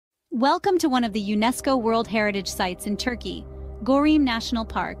Welcome to one of the UNESCO World Heritage Sites in Turkey, Göreme National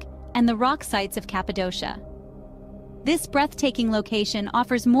Park, and the Rock Sites of Cappadocia. This breathtaking location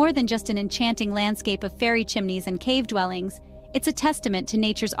offers more than just an enchanting landscape of fairy chimneys and cave dwellings. It's a testament to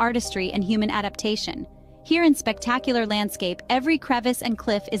nature's artistry and human adaptation. Here in spectacular landscape, every crevice and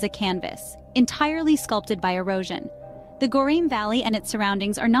cliff is a canvas, entirely sculpted by erosion. The Göreme Valley and its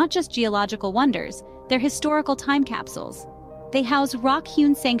surroundings are not just geological wonders, they're historical time capsules. They house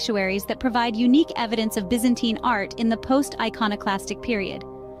rock-hewn sanctuaries that provide unique evidence of Byzantine art in the post-Iconoclastic period.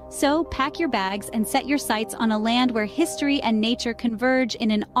 So, pack your bags and set your sights on a land where history and nature converge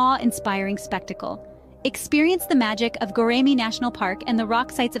in an awe-inspiring spectacle. Experience the magic of Göreme National Park and the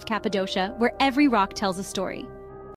Rock Sites of Cappadocia, where every rock tells a story.